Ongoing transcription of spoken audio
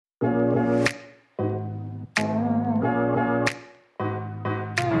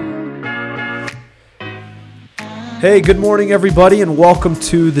Hey, good morning, everybody, and welcome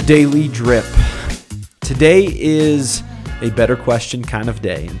to the Daily Drip. Today is a better question kind of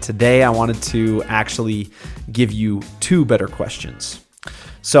day, and today I wanted to actually give you two better questions.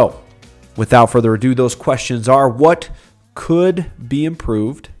 So, without further ado, those questions are: what could be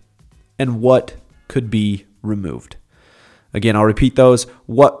improved and what could be removed? Again, I'll repeat those: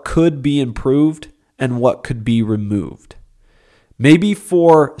 what could be improved and what could be removed. Maybe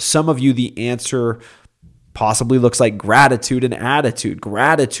for some of you, the answer possibly looks like gratitude and attitude.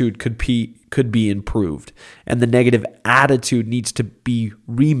 Gratitude could be improved, and the negative attitude needs to be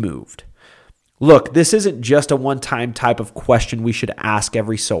removed. Look, this isn't just a one-time type of question we should ask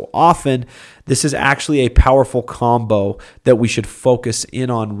every so often. This is actually a powerful combo that we should focus in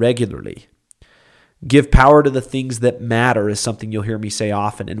on regularly. Give power to the things that matter is something you'll hear me say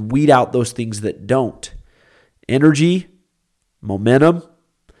often, and weed out those things that don't. Energy, momentum,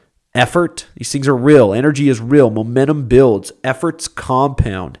 effort, these things are real. Energy is real. Momentum builds. Efforts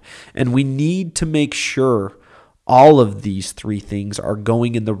compound. And we need to make sure all of these three things are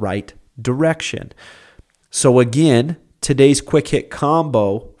going in the right direction. So again, today's quick hit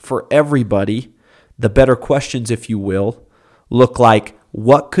combo for everybody, the better questions, if you will, look like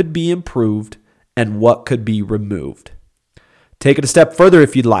what could be improved and what could be removed. Take it a step further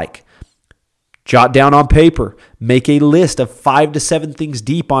if you'd like. Jot down on paper, make a list of 5 to 7 things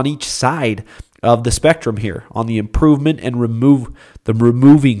deep on each side of the spectrum here on the improvement and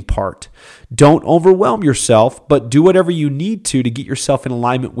removing part. Don't overwhelm yourself, but do whatever you need to get yourself in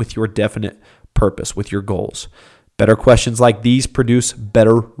alignment with your definite purpose, with your goals. Better questions like these produce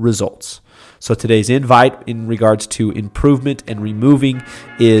better results. So today's invite in regards to improvement and removing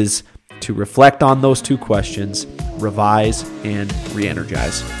is to reflect on those two questions, revise and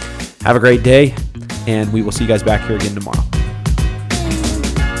re-energize. Have a great day, and we will see you guys back here again tomorrow.